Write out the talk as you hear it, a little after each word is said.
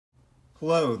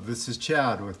Hello, this is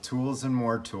Chad with Tools and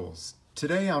More Tools.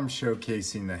 Today I'm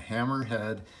showcasing the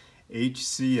Hammerhead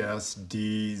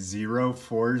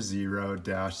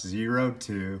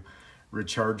HCSD040-02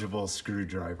 rechargeable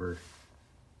screwdriver.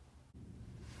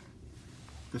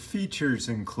 The features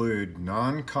include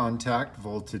non-contact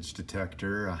voltage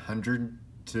detector, 100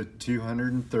 to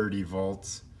 230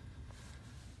 volts.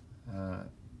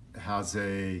 Has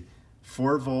a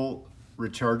 4-volt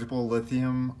rechargeable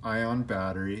lithium-ion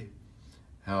battery.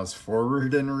 Has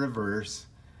forward and reverse.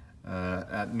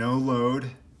 At no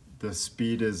load, the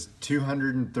speed is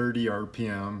 230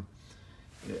 RPM.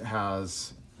 It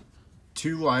has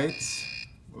 2 lights.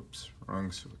 Whoops,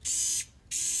 wrong switch.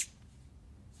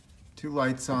 2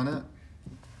 lights on it.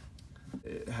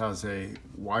 It has a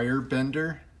wire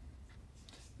bender.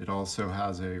 It also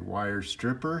has a wire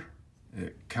stripper.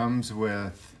 It comes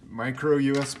with micro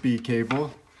USB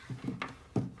cable.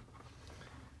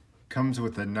 Comes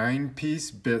with a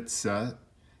 9-piece bit set.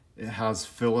 It has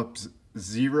Phillips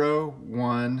 0,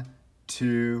 1,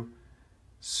 2,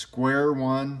 square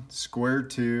 1, square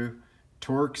 2,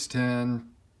 Torx 10,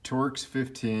 Torx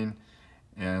 15,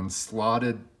 and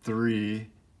slotted 3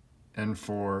 and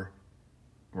 4.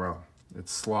 Well,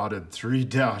 it's slotted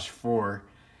 3-4,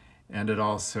 and it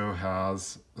also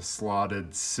has a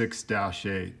slotted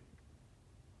 6-8.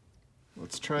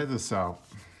 Let's try this out.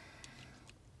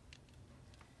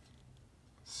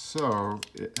 So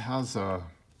it has a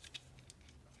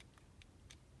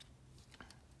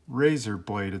razor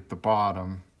blade at the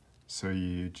bottom, so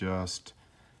you just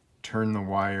turn the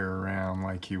wire around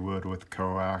like you would with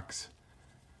coax,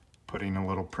 putting a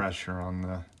little pressure on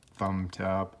the thumb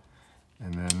tab,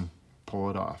 and then pull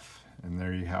it off, and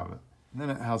there you have it. And then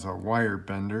it has a wire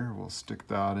bender. We'll stick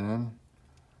that in.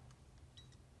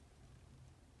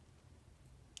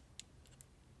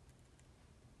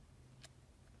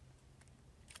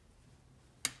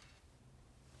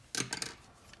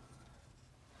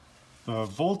 The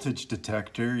voltage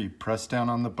detector, you press down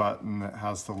on the button that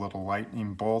has the little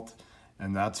lightning bolt,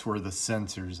 and that's where the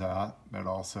sensor's at. It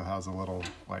also has a little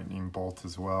lightning bolt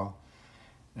as well.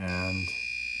 And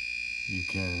you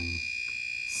can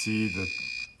see that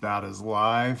that is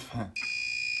live,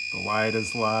 the light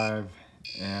is live,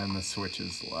 and the switch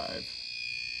is live.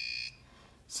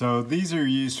 So these are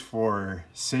used for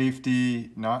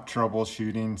safety, not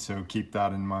troubleshooting, so keep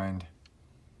that in mind.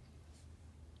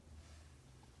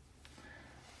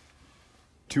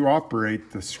 To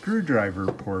operate the screwdriver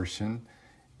portion,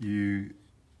 you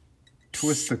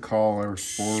twist the collar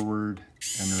forward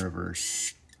and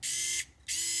reverse.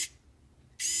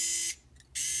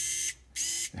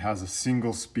 It has a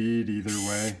single speed either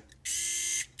way.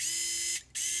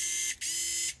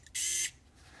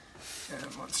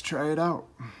 And let's try it out.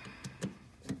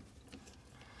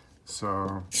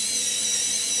 So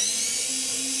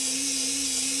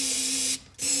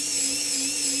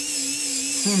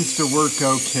seems to work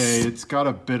okay. It's got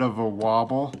a bit of a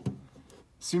wobble.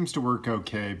 Seems to work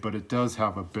okay, but it does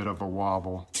have a bit of a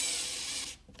wobble.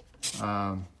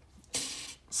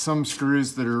 Some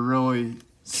screws that are really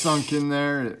sunk in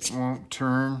there, it won't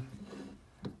turn.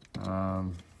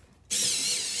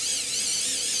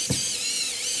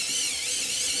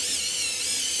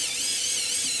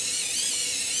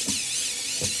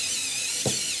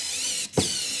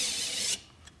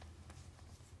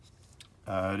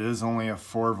 It is only a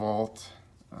 4-volt,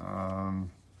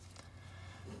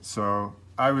 so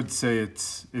I would say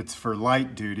it's for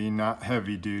light duty, not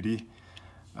heavy duty.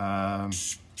 I'm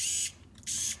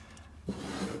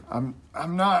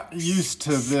not used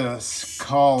to this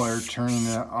collar turning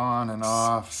it on and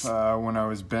off. When I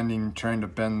was trying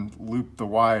to loop the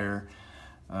wire,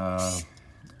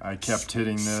 I kept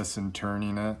hitting this and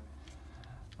turning it.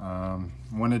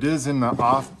 When it is in the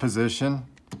off position,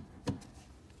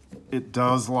 it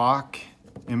does lock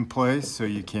in place, so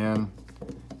you can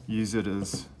use it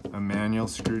as a manual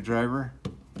screwdriver.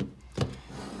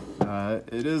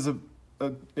 It is a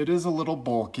little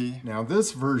bulky. Now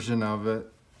this version of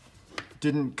it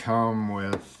didn't come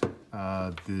with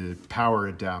the power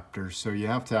adapter, so you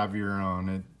have to have your own.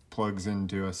 It plugs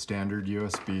into a standard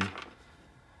USB.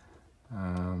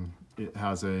 It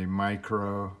has a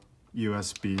micro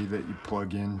USB that you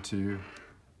plug into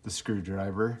the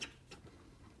screwdriver.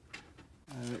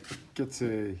 It gets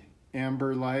a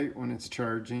amber light when it's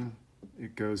charging.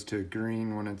 It goes to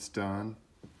green when it's done.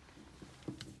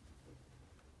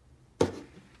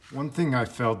 One thing I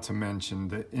failed to mention,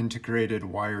 the integrated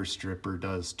wire stripper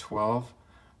does 12,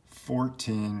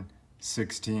 14,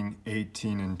 16,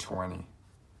 18, and 20.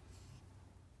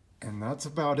 And that's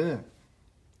about it.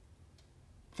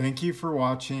 Thank you for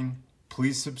watching.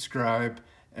 Please subscribe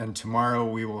and tomorrow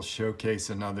we will showcase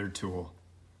another tool.